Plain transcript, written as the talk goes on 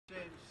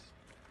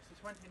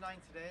29th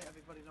today,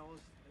 everybody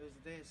knows it was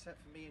the day set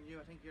for me and you.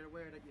 I think you're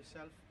aware of that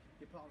yourself.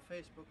 You put on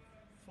Facebook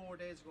 4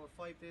 days ago,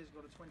 5 days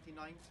ago, the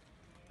 29th.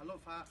 A love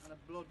heart and a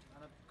blood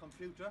and a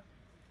computer.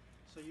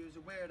 So you was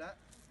aware of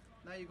that.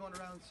 Now you're going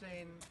around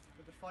saying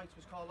that the fight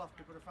was called off,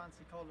 Big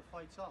Fancy called the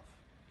fights off.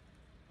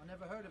 I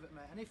never heard of it,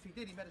 mate. And if he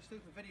did, he made a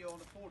stupid video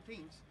on the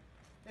 14th.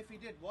 If he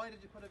did, why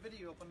did you put a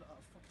video up on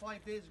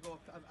 5 days ago,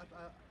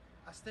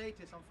 a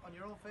status on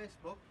your own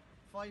Facebook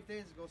 5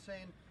 days ago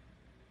saying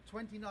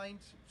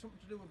 29th,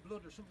 something to do with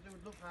blood or something to do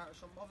with love heart or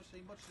something,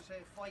 obviously much to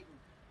say fighting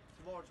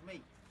towards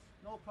me.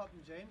 No problem,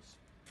 James.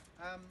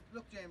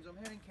 Look, James, I'm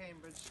here in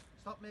Cambridge.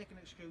 Stop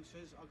making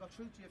excuses. I got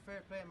through to your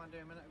fair play man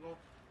there a minute ago.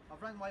 I've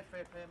rang my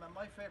fair play man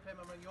rang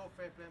your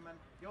fair play man.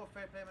 Your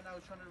fair play man now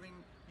is trying to ring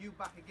you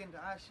back again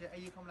to ask you, are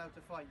you coming out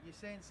to fight? You're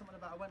saying something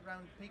about I went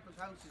round people's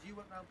houses. You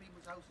went round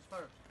people's houses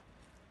first.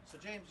 So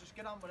James, just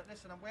get on with it.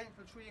 Listen, I'm waiting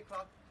till 3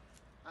 o'clock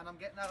and I'm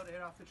getting out of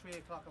here after 3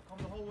 o'clock. I've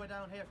come the whole way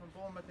down here from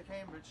Bournemouth to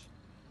Cambridge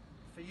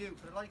for you,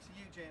 for the likes of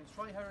you, James.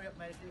 Try hurry up,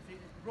 mate. If you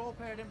roll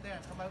pair them there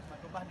and come out,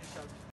 mate, go ban yourself.